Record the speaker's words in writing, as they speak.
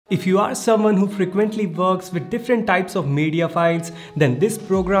If you are someone who frequently works with different types of media files, then this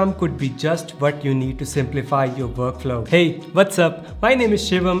program could be just what you need to simplify your workflow. Hey, what's up? My name is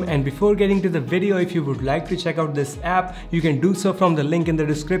Shivam, and before getting to the video, if you would like to check out this app, you can do so from the link in the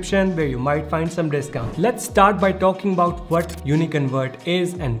description where you might find some discount. Let's start by talking about what UniConvert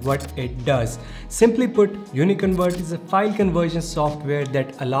is and what it does. Simply put, UniConvert is a file conversion software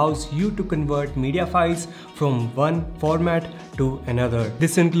that allows you to convert media files from one format to another.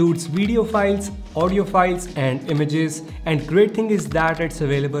 This includes video files, audio files, and images, and great thing is that it's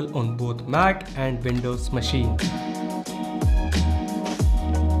available on both Mac and Windows machine.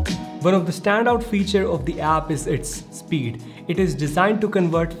 One of the standout features of the app is its speed. It is designed to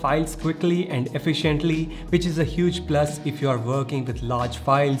convert files quickly and efficiently, which is a huge plus if you are working with large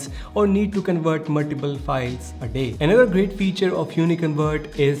files or need to convert multiple files a day. Another great feature of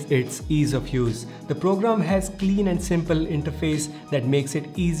UniConvert is its ease of use. The program has clean and simple interface that makes it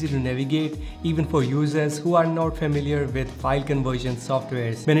easy to navigate even for users who are not familiar with file conversion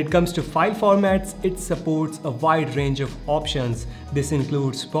softwares. When it comes to file formats, it supports a wide range of options. This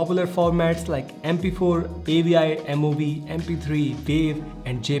includes popular formats like MP4, AVI, MOV, MP3, WAV,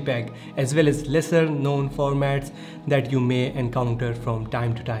 and JPEG, as well as lesser known formats that you may encounter from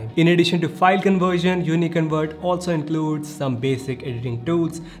time to time. In addition to file conversion, UniConvert also includes some basic editing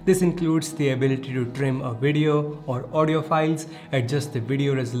tools. This includes the ability to trim a video or audio files, adjust the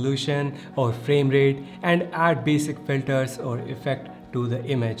video resolution or frame rate, and add basic filters or effects to the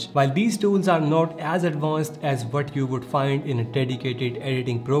image. While these tools are not as advanced as what you would find in a dedicated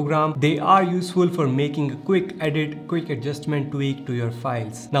editing program, they are useful for making a quick edit, quick adjustment tweak to your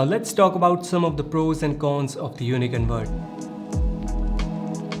files. Now let's talk about some of the pros and cons of the UniConvert.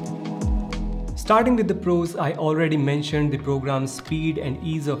 Starting with the pros, I already mentioned the program's speed and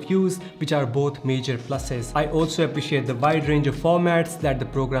ease of use, which are both major pluses. I also appreciate the wide range of formats that the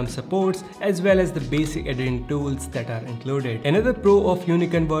program supports, as well as the basic editing tools that are included. Another pro of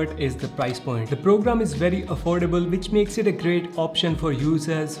UniConvert is the price point. The program is very affordable, which makes it a great option for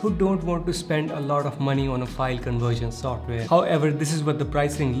users who don't want to spend a lot of money on a file conversion software. However, this is what the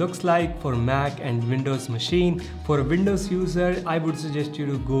pricing looks like for Mac and Windows machine. For a Windows user, I would suggest you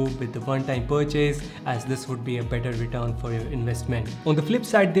to go with the one-time purchase, as this would be a better return for your investment. On the flip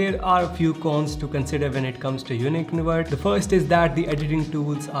side, there are a few cons to consider when it comes to UniConvert. The first is that the editing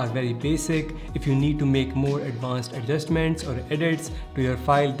tools are very basic. If you need to make more advanced adjustments or edits to your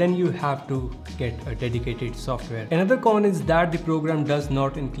file, then you have to get a dedicated software. Another con is that the program does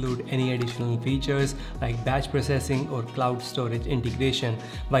not include any additional features like batch processing or cloud storage integration.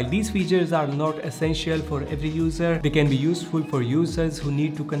 While these features are not essential for every user, they can be useful for users who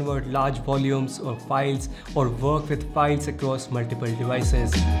need to convert large volumes of files or work with files across multiple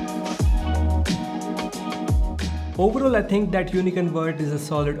devices. Overall, I think that UniConvert is a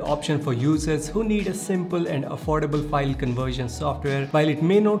solid option for users who need a simple and affordable file conversion software. While it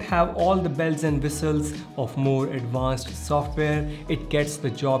may not have all the bells and whistles of more advanced software, it gets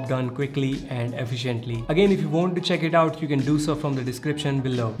the job done quickly and efficiently. Again, if you want to check it out, you can do so from the description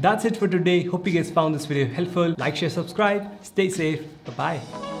below. That's it for today. Hope you guys found this video helpful. Like, share, subscribe. Stay safe.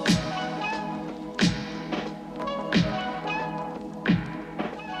 Bye-bye.